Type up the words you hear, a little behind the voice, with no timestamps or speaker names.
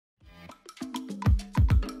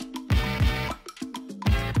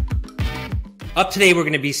Up today, we're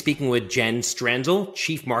going to be speaking with Jen Stranzl,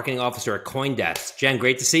 Chief Marketing Officer at CoinDesk. Jen,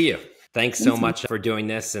 great to see you. Thanks so much for doing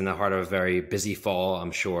this in the heart of a very busy fall, I'm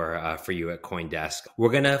sure, for you at CoinDesk. We're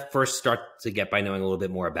going to first start to get by knowing a little bit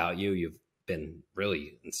more about you. You've been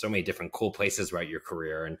really in so many different cool places throughout your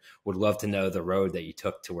career and would love to know the road that you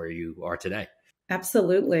took to where you are today.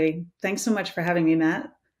 Absolutely. Thanks so much for having me,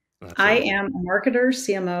 Matt. Absolutely. I am a marketer,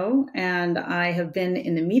 CMO, and I have been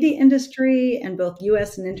in the media industry and both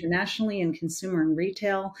US and internationally in consumer and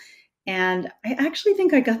retail. And I actually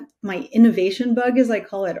think I got my innovation bug, as I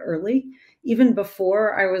call it, early. Even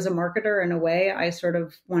before I was a marketer, in a way, I sort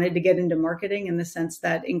of wanted to get into marketing in the sense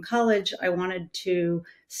that in college, I wanted to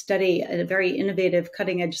study a very innovative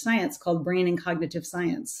cutting edge science called brain and cognitive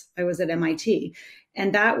science. I was at MIT.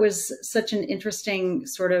 And that was such an interesting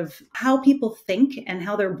sort of how people think and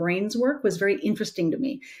how their brains work was very interesting to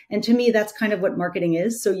me. And to me, that's kind of what marketing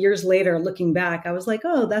is. So years later, looking back, I was like,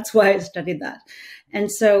 oh, that's why I studied that. And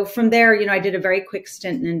so from there, I did a very quick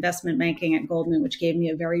stint in investment banking at Goldman, which gave me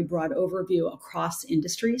a very broad overview across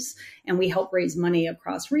industries. And we help raise money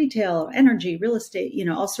across retail, energy, real estate,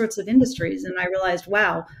 all sorts of industries. And I realized,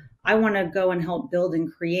 wow, I want to go and help build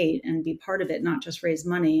and create and be part of it, not just raise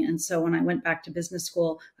money. And so when I went back to business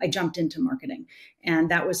school, I jumped into marketing.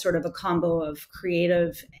 And that was sort of a combo of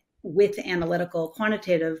creative with analytical,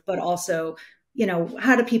 quantitative, but also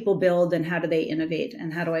how do people build and how do they innovate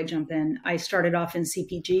and how do I jump in? I started off in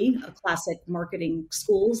CPG, a classic marketing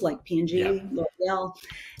schools like P&G, L'Oreal,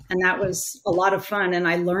 and that was a lot of fun. And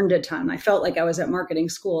I learned a ton. I felt like I was at marketing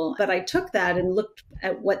school, but I took that and looked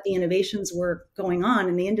at what the innovations were going on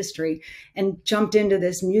in the industry and jumped into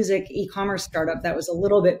this music e-commerce startup that was a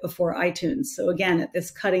little bit before iTunes. So again, at this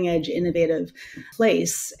cutting edge, innovative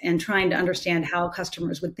place and trying to understand how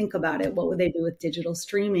customers would think about it. What would they do with digital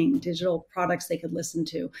streaming, digital products they could listen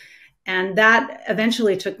to? And that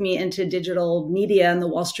eventually took me into digital media and the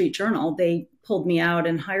Wall Street Journal. They pulled me out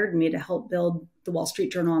and hired me to help build the Wall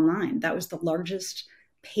Street Journal Online. That was the largest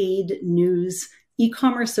paid news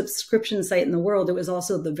e-commerce subscription site in the world. It was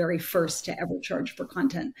also the very first to ever charge for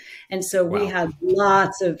content. And so we had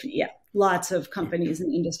lots of companies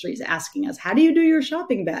and industries asking us, how do you do your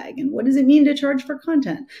shopping bag? And what does it mean to charge for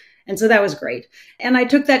content? And so that was great. And I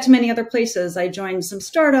took that to many other places. I joined some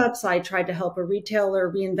startups. I tried to help a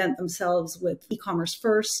retailer reinvent themselves with e-commerce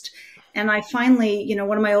first. And I finally,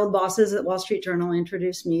 one of my old bosses at Wall Street Journal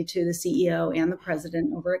introduced me to the CEO and the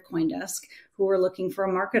president over at CoinDesk, who were looking for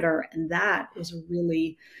a marketer. And that was a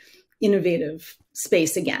really innovative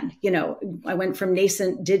space again. I went from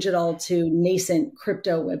nascent digital to nascent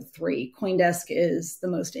crypto Web3. CoinDesk is the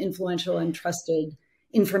most influential and trusted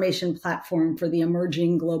information platform for the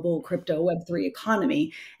emerging global crypto Web3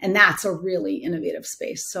 economy. And that's a really innovative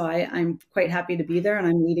space. So I'm quite happy to be there and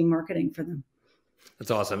I'm leading marketing for them.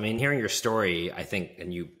 That's awesome. I mean, hearing your story, I think,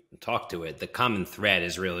 and you talk to it, the common thread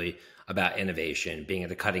is really about innovation, being at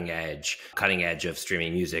the cutting edge of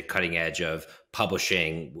streaming music, cutting edge of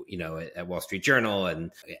publishing, at Wall Street Journal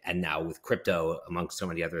and now with crypto, amongst so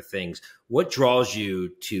many other things. What draws you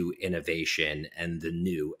to innovation and the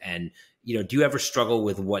new? And, do you ever struggle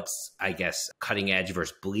with what's, I guess, cutting edge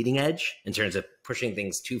versus bleeding edge in terms of pushing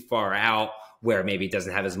things too far out where maybe it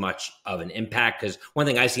doesn't have as much of an impact? Because one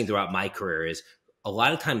thing I've seen throughout my career is a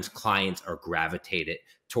lot of times clients are gravitated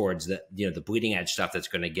towards the bleeding edge stuff that's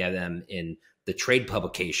going to get them in the trade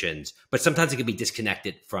publications, but sometimes it can be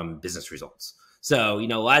disconnected from business results. So, a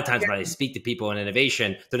lot of times when I speak to people in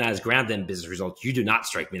innovation, they're not as grounded in business results. You do not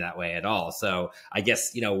strike me that way at all. So I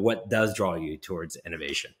guess, what does draw you towards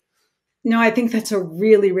innovation? No, I think that's a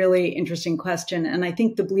really, really interesting question. And I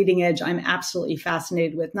think the bleeding edge I'm absolutely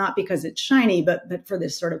fascinated with, not because it's shiny, but for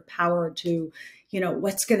this sort of power to,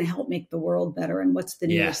 what's going to help make the world better and what's the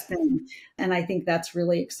newest thing. And I think that's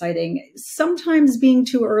really exciting. Sometimes being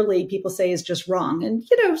too early, people say, is just wrong. And,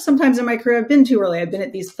 sometimes in my career, I've been too early. I've been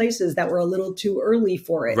at these places that were a little too early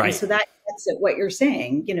for it. Right. And so that gets at what you're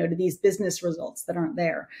saying, to these business results that aren't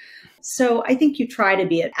there. So I think you try to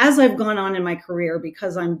be it. As I've gone on in my career,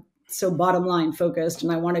 because I'm so bottom line focused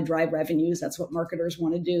and I want to drive revenues. That's what marketers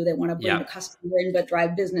want to do. They want to bring the customer in, but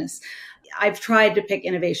drive business. I've tried to pick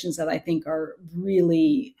innovations that I think are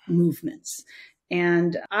really movements.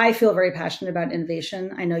 And I feel very passionate about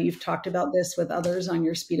innovation. I know you've talked about this with others on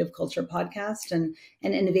your Speed of Culture podcast, and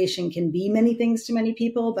innovation can be many things to many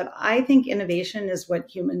people, but I think innovation is what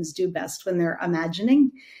humans do best when they're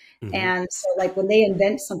imagining. Mm-hmm. And so like when they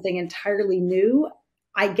invent something entirely new,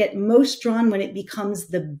 I get most drawn when it becomes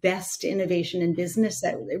the best innovation in business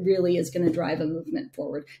that really is going to drive a movement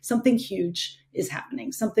forward. Something huge is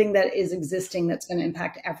happening, something that is existing that's going to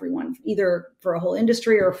impact everyone, either for a whole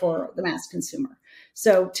industry or for the mass consumer.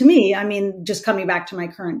 So to me, I mean, just coming back to my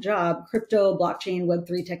current job, crypto, blockchain,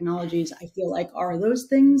 Web3 technologies, I feel like are those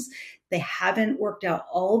things. They haven't worked out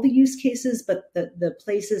all the use cases, but the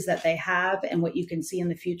places that they have and what you can see in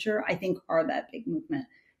the future, I think are that big movement.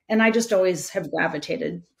 And I just always have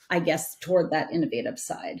gravitated, I guess, toward that innovative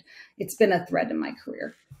side. It's been a thread in my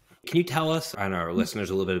career. Can you tell us and our listeners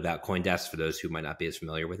a little bit about CoinDesk for those who might not be as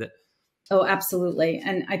familiar with it? Oh, absolutely.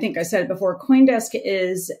 And I think I said it before, CoinDesk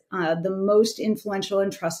is the most influential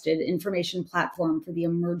and trusted information platform for the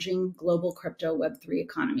emerging global crypto Web3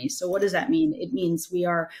 economy. So what does that mean? It means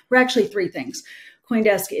we're actually three things.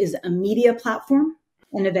 CoinDesk is a media platform,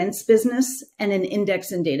 an events business, and an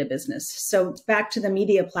index and data business. So back to the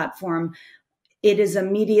media platform, it is a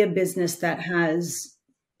media business that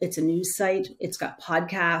it's a news site. It's got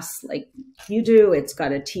podcasts like you do. It's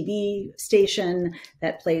got a TV station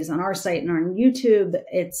that plays on our site and on YouTube.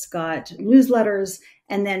 It's got newsletters.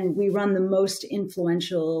 And then we run the most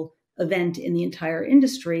influential event in the entire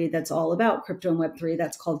industry that's all about crypto and Web3.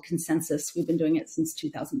 That's called Consensus. We've been doing it since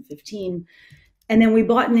 2015. And then we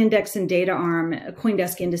bought an index and data arm,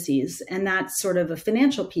 CoinDesk Indices, and that's sort of a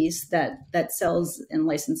financial piece that sells and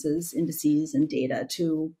licenses indices and data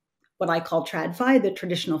to what I call TradFi, the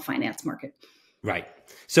traditional finance market. Right.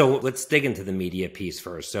 So let's dig into the media piece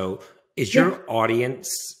first. So is your audience,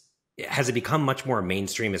 has it become much more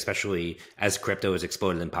mainstream, especially as crypto has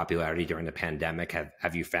exploded in popularity during the pandemic?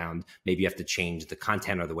 Have you found maybe you have to change the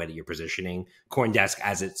content or the way that you're positioning CoinDesk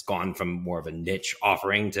as it's gone from more of a niche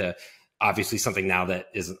offering to obviously something now that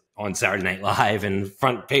is on Saturday Night Live and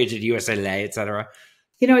front page at USA Today, et cetera?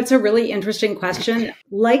 You know, it's a really interesting question.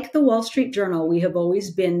 Like the Wall Street Journal, we have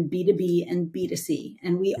always been B2B and B2C,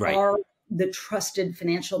 and we are the trusted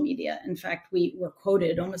financial media. In fact, we were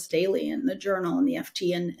quoted almost daily in the Journal and the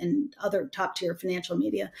FT and other top tier financial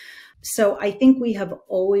media. So I think we have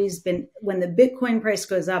always been, when the Bitcoin price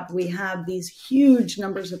goes up, we have these huge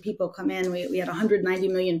numbers of people come in. We had 190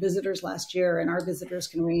 million visitors last year, and our visitors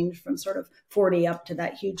can range from sort of 40 up to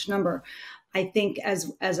that huge number. I think as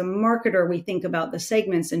a marketer, we think about the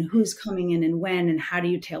segments and who's coming in and when, and how do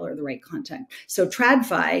you tailor the right content. So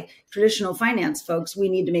TradFi, traditional finance folks, we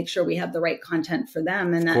need to make sure we have the right content for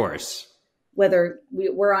them. And that, of course, whether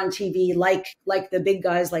we're on TV, like the big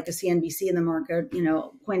guys, like a CNBC in the market, you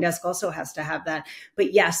know, CoinDesk also has to have that.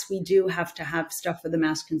 But yes, we do have to have stuff for the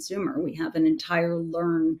mass consumer. We have an entire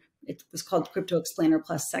it was called Crypto Explainer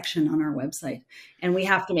Plus section on our website. And we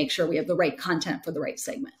have to make sure we have the right content for the right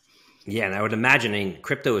segment. Yeah, and I would imagine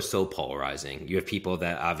crypto is so polarizing. You have people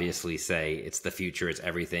that obviously say it's the future, it's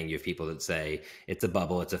everything. You have people that say it's a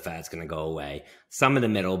bubble, it's a fad, it's going to go away. Some in the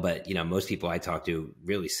middle, but you know, most people I talk to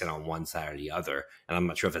really sit on one side or the other. And I'm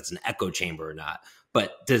not sure if it's an echo chamber or not.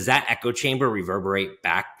 But does that echo chamber reverberate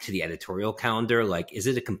back to the editorial calendar? Like, is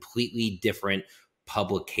it a completely different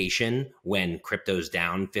publication when crypto's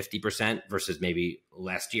down 50% versus maybe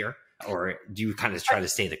last year? Or do you kind of try to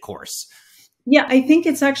stay the course? Yeah, I think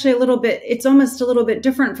it's actually it's almost a little bit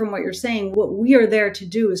different from what you're saying. What we are there to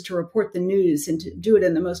do is to report the news and to do it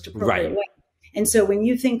in the most appropriate way. And so when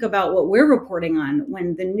you think about what we're reporting on,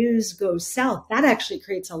 when the news goes south, that actually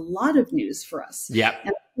creates a lot of news for us. Yeah.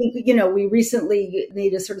 And I think, you know, we recently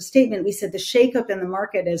made a sort of statement. We said the shakeup in the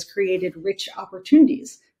market has created rich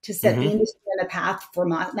opportunities to set the industry on a path for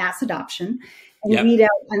mass adoption and weed out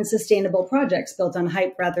unsustainable projects built on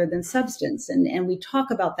hype rather than substance. And we talk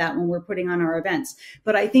about that when we're putting on our events.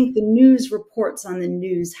 But I think the news reports on the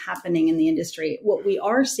news happening in the industry, what we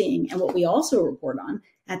are seeing and what we also report on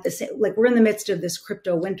at the same, like we're in the midst of this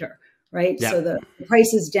crypto winter, right? Yeah. So the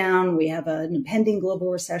price is down. We have an impending global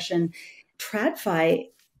recession. TradFi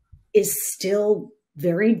is still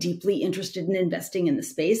very deeply interested in investing in the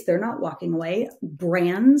space. They're not walking away.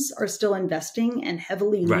 Brands are still investing and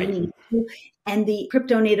heavily leaning into, and the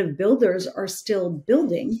crypto native builders are still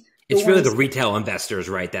building. It's really the retail investors,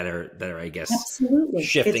 right, that are I guess, absolutely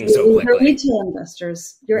shifting so quickly. The retail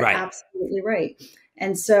investors, you're absolutely right.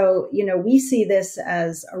 And so, you know, we see this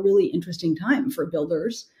as a really interesting time for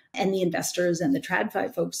builders, and the investors and the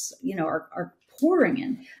TradFi folks, you know, are pouring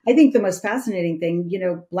in. I think the most fascinating thing, you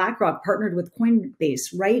know, BlackRock partnered with Coinbase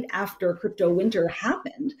right after crypto winter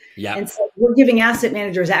happened. Yeah. And so we're giving asset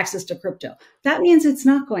managers access to crypto. That means it's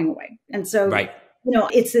not going away. And so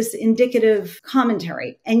It's this indicative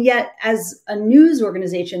commentary. And yet, as a news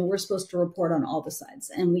organization, we're supposed to report on all the sides,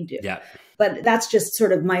 and we do. Yeah. But that's just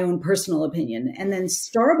sort of my own personal opinion. And then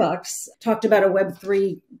Starbucks talked about a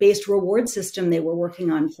Web3 based reward system they were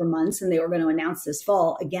working on for months, and they were going to announce this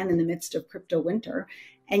fall, again, in the midst of crypto winter.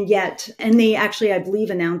 And they actually, I believe,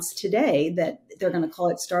 announced today that they're going to call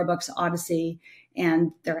it Starbucks Odyssey.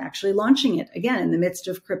 And they're actually launching it again in the midst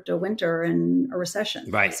of crypto winter and a recession.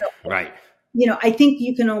 Right. So, right. I think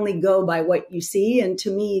you can only go by what you see. And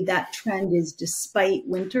to me, that trend is, despite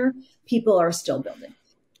winter, people are still building.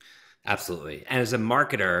 Absolutely. And as a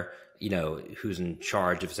marketer, who's in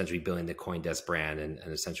charge of essentially building the CoinDesk brand and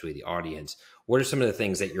essentially the audience, what are some of the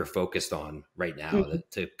things that you're focused on right now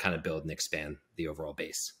to kind of build and expand the overall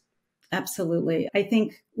base? Absolutely. I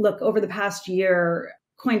think, look, over the past year,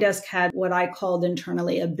 CoinDesk had what I called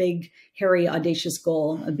internally a big, hairy, audacious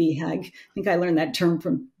goal, a BHAG. I think I learned that term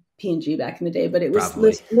from P&G back in the day, but it was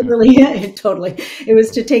literally, totally. It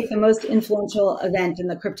was to take the most influential event in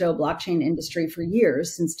the crypto blockchain industry for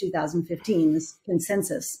years, since 2015, this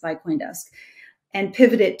Consensus by CoinDesk, and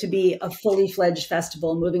pivot it to be a fully fledged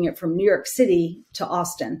festival, moving it from New York City to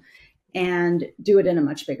Austin, and do it in a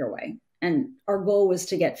much bigger way. And our goal was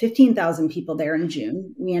to get 15,000 people there in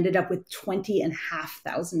June. We ended up with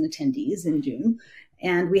 20,500 attendees in June.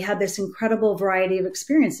 And we had this incredible variety of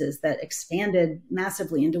experiences that expanded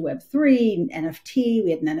massively into Web3, NFT.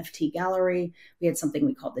 We had an NFT gallery. We had something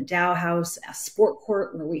we called the DAO House, a sport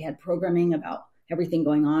court where we had programming about everything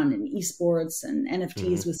going on in esports and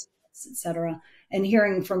NFTs with sports, et cetera, and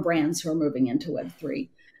hearing from brands who are moving into Web3.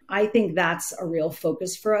 I think that's a real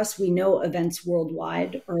focus for us. We know events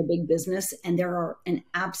worldwide are a big business, and there are an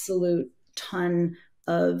absolute ton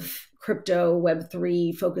of crypto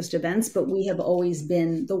Web3 focused events, but we have always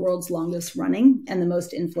been the world's longest running and the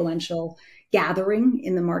most influential gathering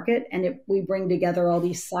in the market. And we bring together all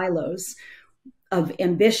these silos of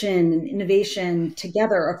ambition and innovation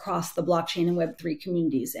together across the blockchain and Web3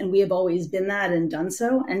 communities. And we have always been that and done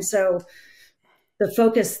so. And so the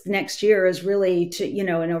focus next year is really to,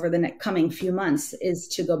 and over the coming few months, is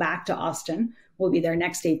to go back to Austin. We'll be there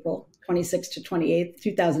next April 26th to 28th,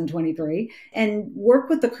 2023, and work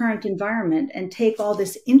with the current environment and take all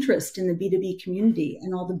this interest in the B2B community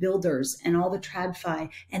and all the builders and all the TradFi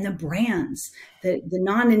and the brands, the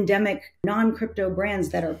non-endemic, non-crypto brands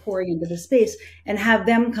that are pouring into the space, and have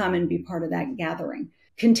them come and be part of that gathering.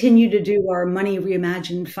 Continue to do our Money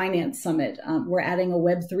Reimagined Finance Summit. We're adding a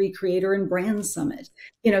Web3 Creator and Brand Summit.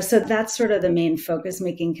 So that's sort of the main focus,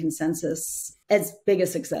 making Consensus as big a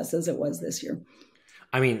success as it was this year.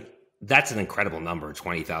 I mean, that's an incredible number,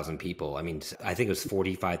 20,000 people. I mean, I think it was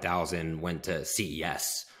 45,000 went to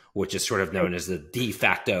CES, which is sort of known as the de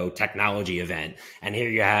facto technology event. And here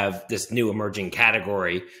you have this new emerging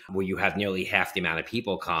category where you have nearly half the amount of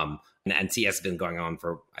people come. And CES has been going on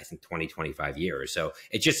for, I think, 20, 25 years. So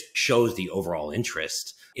it just shows the overall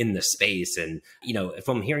interest in the space. And, if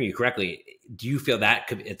I'm hearing you correctly, do you feel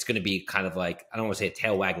that it's going to be kind of like, I don't want to say a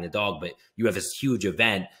tail wagging the dog, but you have this huge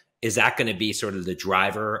event. Is that going to be sort of the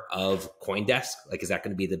driver of CoinDesk? Like, is that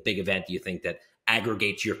going to be the big event, do you think, that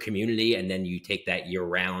aggregates your community and then you take that year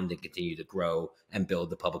round and continue to grow and build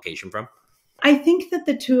the publication from? I think that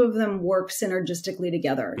the two of them work synergistically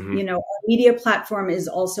together. Our media platform is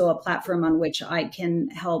also a platform on which I can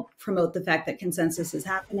help promote the fact that Consensus is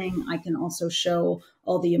happening. I can also show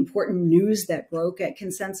all the important news that broke at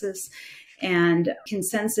Consensus. And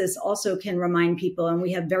Consensus also can remind people, and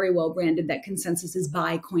we have very well branded that Consensus is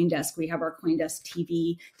by CoinDesk. We have our CoinDesk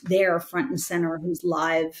TV there front and center, who's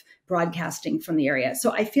live broadcasting from the area.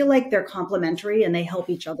 So I feel like they're complementary and they help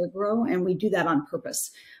each other grow. And we do that on purpose.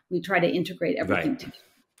 We try to integrate everything together.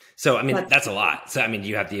 So, I mean, that's a lot. So, I mean,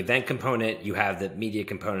 you have the event component, you have the media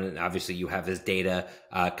component, and obviously you have this data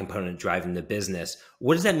component driving the business.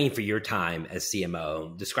 What does that mean for your time as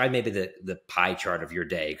CMO? Describe maybe the pie chart of your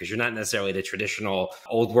day, because you're not necessarily the traditional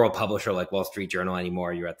old world publisher like Wall Street Journal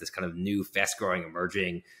anymore. You're at this kind of new, fast growing,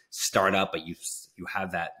 emerging startup, but you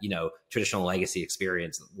have that, traditional legacy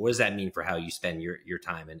experience. What does that mean for how you spend your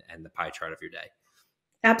time and the pie chart of your day?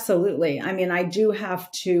 Absolutely. I mean, I do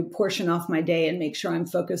have to portion off my day and make sure I'm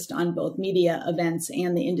focused on both media events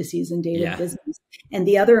and the indices and data business. And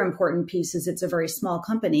the other important piece is it's a very small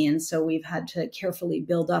company. And so we've had to carefully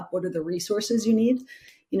build up what are the resources you need.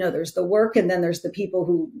 There's the work and then there's the people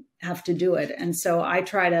who have to do it. And so I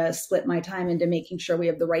try to split my time into making sure we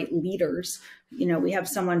have the right leaders. We have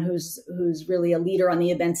someone who's really a leader on the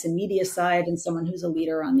events and media side and someone who's a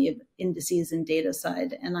leader on the indices and data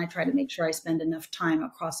side. And I try to make sure I spend enough time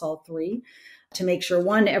across all three to make sure,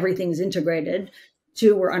 one, everything's integrated,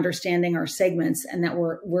 Two, we're understanding our segments and that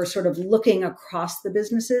we're sort of looking across the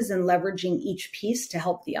businesses and leveraging each piece to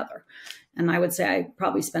help the other. And I would say I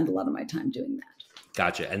probably spend a lot of my time doing that.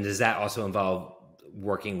 Gotcha. And does that also involve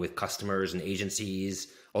working with customers and agencies?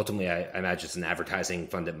 Ultimately, I imagine it's an advertising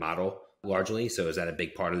funded model largely. So is that a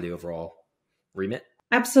big part of the overall remit?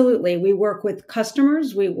 Absolutely. We work with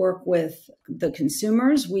customers. We work with the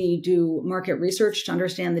consumers. We do market research to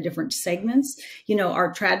understand the different segments.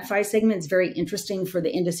 Our TradFi segment is very interesting for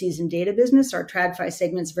the indices and data business. Our TradFi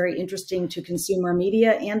segment is very interesting to consumer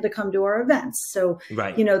media and to come to our events. So,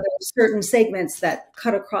 right. There are certain segments that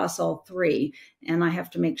cut across all three. And I have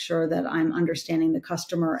to make sure that I'm understanding the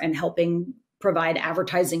customer and helping provide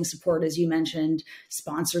advertising support, as you mentioned,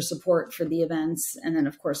 sponsor support for the events, and then,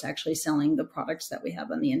 of course, actually selling the products that we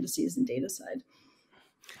have on the indices and data side.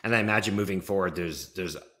 And I imagine moving forward,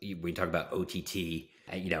 there's we talk about OTT,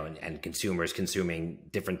 and consumers consuming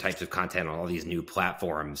different types of content on all these new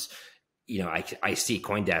platforms. I see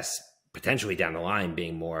CoinDesk potentially down the line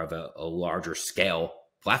being more of a larger scale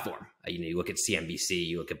platform. You look at CNBC,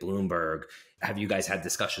 you look at Bloomberg. Have you guys had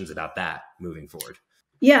discussions about that moving forward?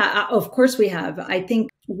 Yeah, of course we have. I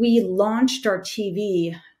think we launched our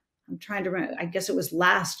TV. I'm trying to remember, I guess it was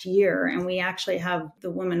last year. And we actually have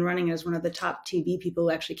the woman running as one of the top TV people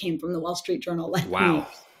who actually came from the Wall Street Journal. Like wow.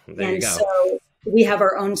 Me. There you go. So we have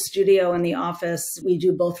our own studio in the office. We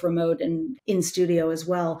do both remote and in studio as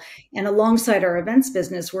well. And alongside our events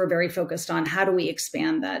business, we're very focused on how do we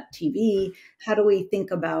expand that TV? How do we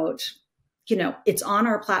think about, it's on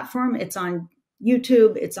our platform, it's on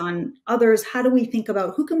YouTube, it's on others. How do we think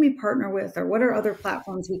about who can we partner with, or what are other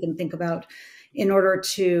platforms we can think about in order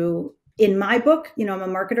to, in my book, I'm a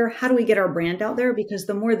marketer, how do we get our brand out there? Because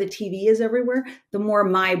the more the TV is everywhere, the more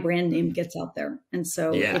my brand name gets out there. And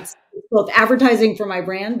so It's both advertising for my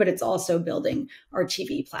brand, but it's also building our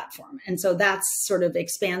TV platform. And so that's sort of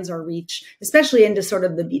expands our reach, especially into sort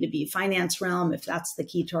of the B2B finance realm, if that's the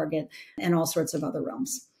key target, and all sorts of other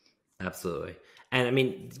realms. Absolutely. And I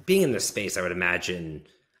mean, being in this space, I would imagine,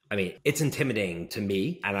 it's intimidating to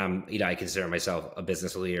me. And I consider myself a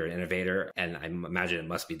business leader, an innovator. And I imagine it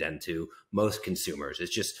must be then to most consumers.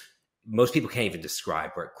 It's just, most people can't even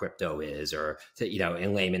describe what crypto is, or,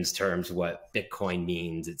 in layman's terms, what Bitcoin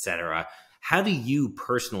means, et cetera. How do you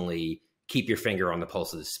personally keep your finger on the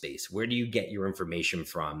pulse of the space? Where do you get your information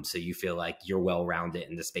from so you feel like you're well-rounded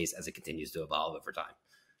in the space as it continues to evolve over time?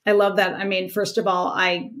 I love that. First of all,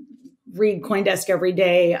 I read CoinDesk every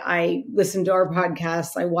day. I listen to our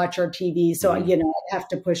podcasts. I watch our TV. So, I have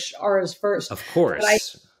to push ours first. Of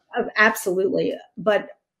course. Absolutely. But,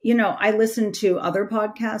 I listen to other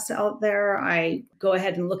podcasts out there. I go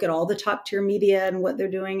ahead and look at all the top tier media and what they're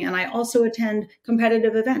doing. And I also attend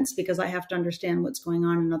competitive events because I have to understand what's going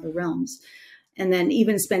on in other realms. And then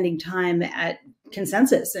even spending time at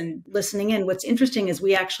Consensus and listening in. What's interesting is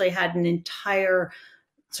we actually had an entire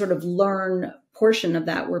sort of learn portion of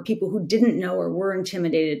that where people who didn't know or were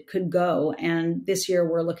intimidated could go. And this year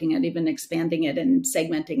we're looking at even expanding it and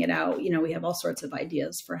segmenting it out. We have all sorts of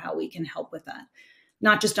ideas for how we can help with that,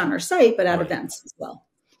 not just on our site, but at events as well.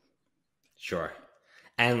 Sure.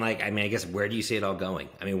 And I guess, where do you see it all going?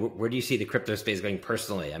 Where do you see the crypto space going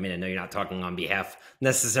personally? I know you're not talking on behalf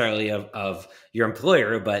necessarily of your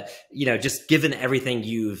employer, but, just given everything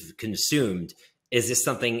you've consumed, is this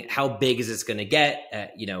something, how big is this going to get?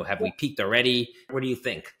 Have we peaked already? What do you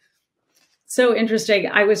think? So interesting.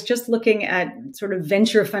 I was just looking at sort of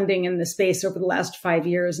venture funding in the space over the last 5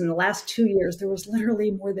 years. In the last 2 years, there was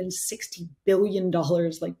literally more than $60 billion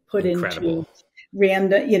put into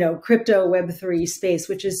crypto Web3 space,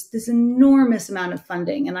 which is this enormous amount of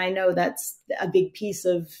funding. And I know that's a big piece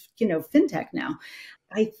of, fintech now.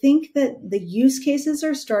 I think that the use cases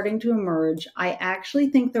are starting to emerge. I actually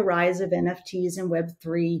think the rise of NFTs and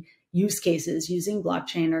Web3 use cases using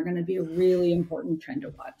blockchain are going to be a really important trend to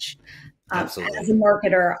watch. Absolutely. As a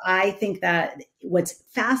marketer, I think that what's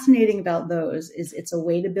fascinating about those is it's a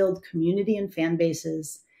way to build community and fan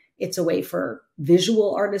bases. It's a way for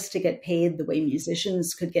visual artists to get paid the way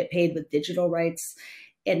musicians could get paid with digital rights.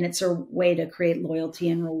 And it's a way to create loyalty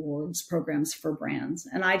and rewards programs for brands.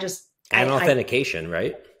 And authentication,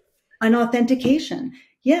 right? An authentication.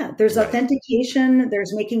 Yeah, there's right. Authentication.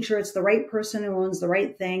 There's making sure it's the right person who owns the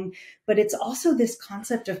right thing. But it's also this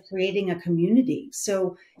concept of creating a community.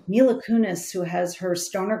 So Mila Kunis, who has her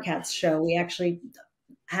Stoner Cats show, we actually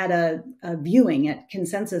had a viewing at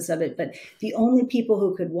Consensus of it. But the only people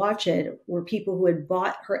who could watch it were people who had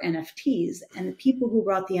bought her NFTs. And the people who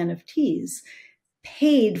bought the NFTs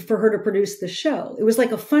paid for her to produce the show. It was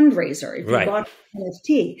like a fundraiser if you Right. bought an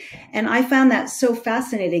NFT. And I found that so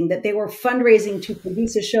fascinating that they were fundraising to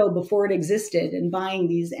produce a show before it existed and buying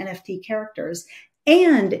these NFT characters.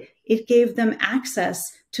 And it gave them access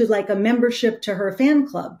to like a membership to her fan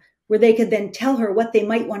club where they could then tell her what they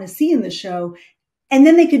might want to see in the show. And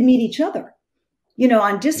then they could meet each other,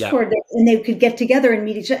 on Discord, and they could get together and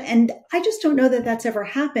meet each other. And I just don't know that that's ever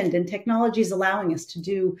happened. And technology is allowing us to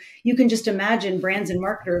do, you can just imagine brands and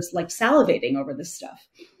marketers like salivating over this stuff.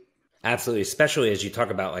 Absolutely. Especially as you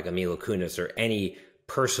talk about like a Mila Kunis or any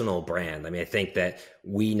personal brand. I mean, I think that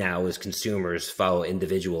we now as consumers follow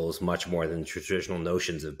individuals much more than traditional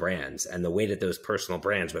notions of brands. And the way that those personal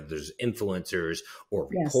brands, whether there's influencers or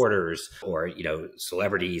reporters or,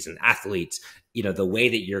 celebrities and athletes, the way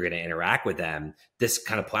that you're going to interact with them, this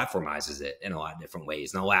kind of platformizes it in a lot of different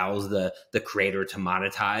ways and allows the creator to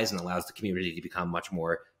monetize and allows the community to become much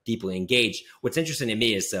more deeply engaged. What's interesting to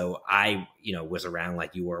me is, so I, was around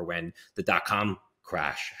like you were when the .com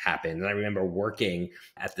crash happened. And I remember working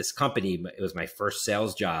at this company. It was my first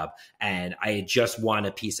sales job. And I had just won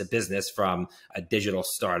a piece of business from a digital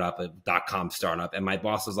startup, a .com startup. And my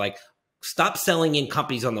boss was like, stop selling in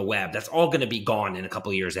companies on the web. That's all going to be gone in a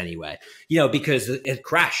couple of years anyway, because it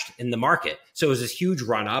crashed in the market. So it was this huge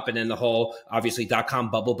run up. And then the whole, obviously, .com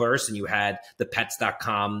bubble burst. And you had the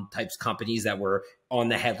pets.com types companies that were on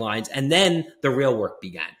the headlines. And then the real work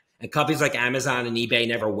began. And companies like Amazon and eBay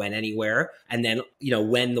never went anywhere. And then,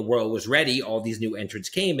 when the world was ready, all these new entrants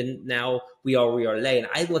came. And now we are where we are today. And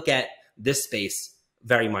I look at this space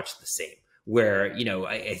very much the same. Where,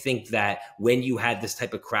 I think that when you had this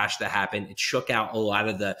type of crash that happened, it shook out a lot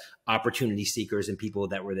of the opportunity seekers and people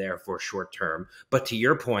that were there for short term. But to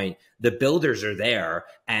your point, the builders are there.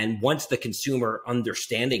 And once the consumer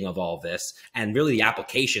understanding of all this and really the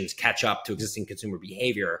applications catch up to existing consumer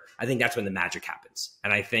behavior, I think that's when the magic happens.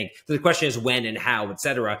 And I think the question is when and how, et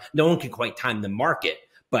cetera. No one can quite time the market,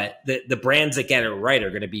 but the brands that get it right are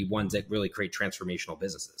going to be ones that really create transformational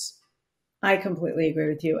businesses. I completely agree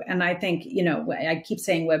with you. And I think, I keep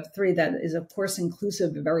saying Web3, that is, of course,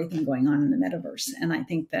 inclusive of everything going on in the metaverse. And I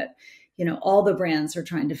think that, all the brands are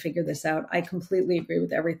trying to figure this out. I completely agree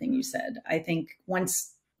with everything you said. I think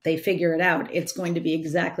once they figure it out, it's going to be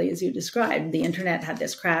exactly as you described. The internet had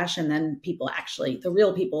this crash and then the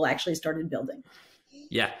real people actually started building.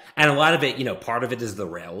 Yeah. And a lot of it, part of it is the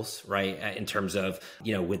rails, right? In terms of,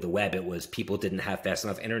 with the web, it was people didn't have fast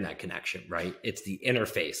enough internet connection, right? It's the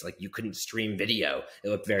interface. Like you couldn't stream video. It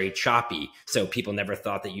looked very choppy. So people never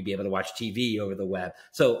thought that you'd be able to watch TV over the web.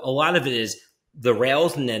 So a lot of it is the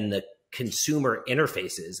rails and then the consumer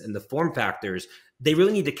interfaces and the form factors. They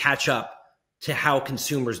really need to catch up to how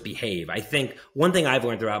consumers behave. I think one thing I've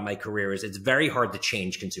learned throughout my career is it's very hard to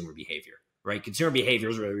change consumer behavior. Right? Consumer behavior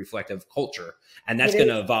is really reflective of culture, and that's going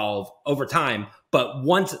to evolve over time. But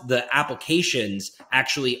once the applications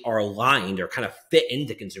actually are aligned or kind of fit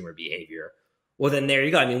into consumer behavior, well, then there you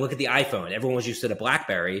go. I mean, look at the iPhone. Everyone was used to the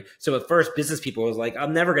BlackBerry. So at first, business people was like,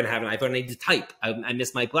 I'm never going to have an iPhone. I need to type. I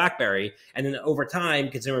miss my BlackBerry. And then over time,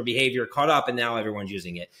 consumer behavior caught up, and now everyone's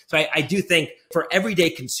using it. So I do think for everyday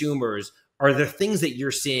consumers, are there things that you're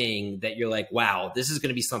seeing that you're like, wow, this is going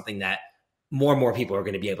to be something that more and more people are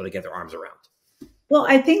going to be able to get their arms around? Well,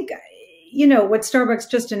 I think, what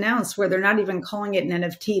Starbucks just announced, where they're not even calling it an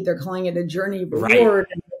NFT, they're calling it a journey reward. Right.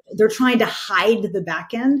 They're trying to hide the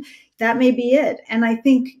back end. That may be it. And I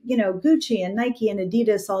think, Gucci and Nike and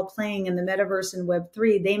Adidas all playing in the metaverse and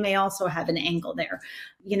Web3, they may also have an angle there.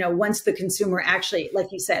 Once the consumer actually,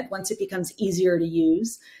 like you said, once it becomes easier to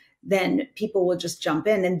use, then people will just jump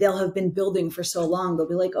in and they'll have been building for so long. They'll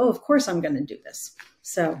be like, oh, of course I'm going to do this.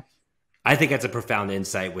 So I think that's a profound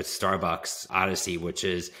insight with Starbucks Odyssey, which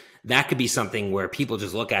is that could be something where people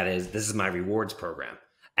just look at it as this is my rewards program.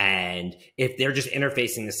 And if they're just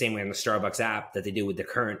interfacing the same way on the Starbucks app that they do with the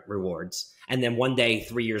current rewards, and then one day,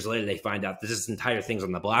 3 years later, they find out this entire thing's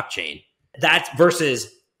on the blockchain, that's versus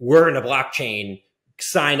we're in a blockchain,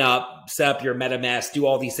 sign up, set up your MetaMask, do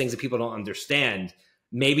all these things that people don't understand.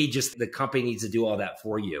 Maybe just the company needs to do all that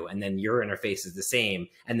for you. And then your interface is the same.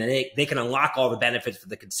 And then they can unlock all the benefits for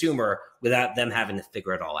the consumer without them having to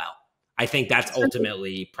figure it all out. I think that's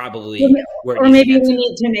ultimately probably where or maybe we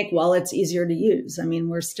need to make wallets easier to use. I mean,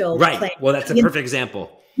 we're still right. playing. Well, that's a perfect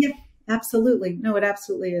example. Yeah, absolutely. No, it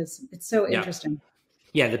absolutely is. It's so interesting.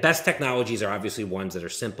 Yeah, the best technologies are obviously ones that are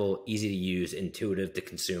simple, easy to use, intuitive to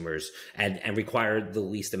consumers, and require the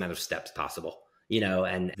least amount of steps possible.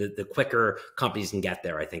 and the quicker companies can get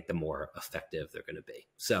there, I think the more effective they're going to be.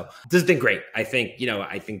 So this has been great. I think,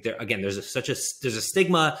 there, again, there's a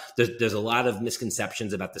stigma. There's a lot of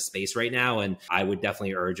misconceptions about the space right now. And I would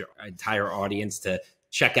definitely urge our entire audience to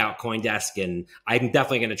check out CoinDesk. And I'm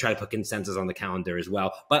definitely going to try to put consensus on the calendar as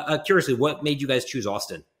well. But curiously, what made you guys choose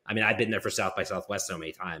Austin? I mean, I've been there for South by Southwest so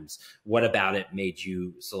many times. What about it made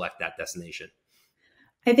you select that destination?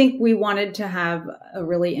 I think we wanted to have a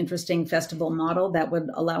really interesting festival model that would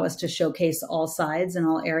allow us to showcase all sides and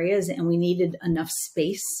all areas, and we needed enough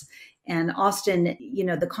space. And Austin,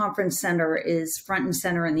 the conference center is front and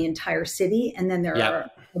center in the entire city. And then there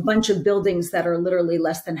are a bunch of buildings that are literally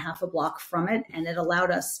less than half a block from it. And it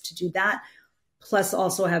allowed us to do that, plus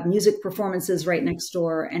also have music performances right next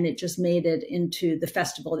door. And it just made it into the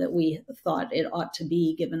festival that we thought it ought to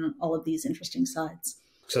be, given all of these interesting sides.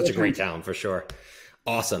 Such a great town, for sure.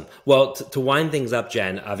 Awesome. Well, to wind things up,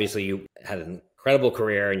 Jen, obviously you had an incredible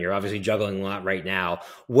career and you're obviously juggling a lot right now.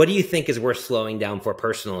 What do you think is worth slowing down for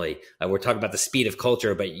personally? We're talking about the speed of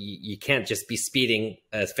culture, but you can't just be speeding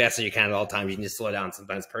as fast as you can at all times. You can just slow down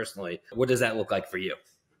sometimes personally. What does that look like for you?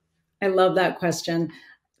 I love that question.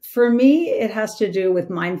 For me, it has to do with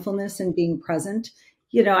mindfulness and being present.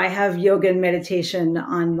 I have yoga and meditation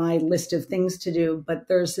on my list of things to do, but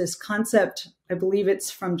there's this concept, I believe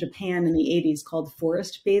it's from Japan in the 80s, called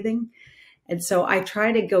forest bathing. And so I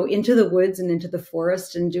try to go into the woods and into the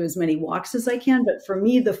forest and do as many walks as I can. But for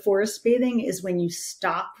me, the forest bathing is when you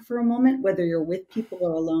stop for a moment, whether you're with people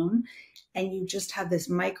or alone, and you just have this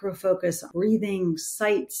micro focus, breathing,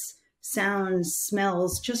 sights, sounds,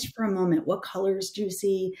 smells, just for a moment. What colors do you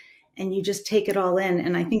see? And you just take it all in.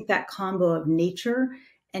 And I think that combo of nature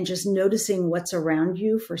and just noticing what's around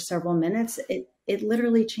you for several minutes, it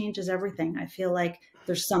literally changes everything. I feel like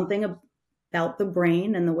there's something about the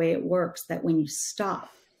brain and the way it works that when you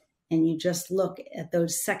stop and you just look at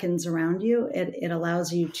those seconds around you, it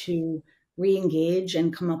allows you to re-engage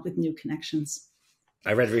and come up with new connections.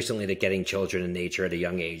 I read recently that getting children in nature at a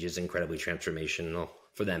young age is incredibly transformational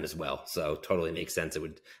for them as well. So totally makes sense. It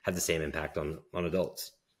would have the same impact on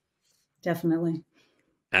adults. Definitely.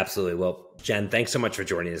 Absolutely. Well, Jen, thanks so much for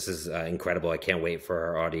joining. This is incredible. I can't wait for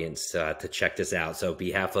our audience to check this out. So on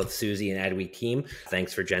behalf of Suzy and Adweek team,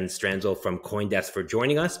 thanks for Jen Stranzl from CoinDesk for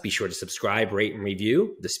joining us. Be sure to subscribe, rate, and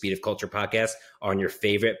review the Speed of Culture podcast on your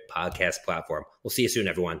favorite podcast platform. We'll see you soon,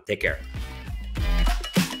 everyone. Take care.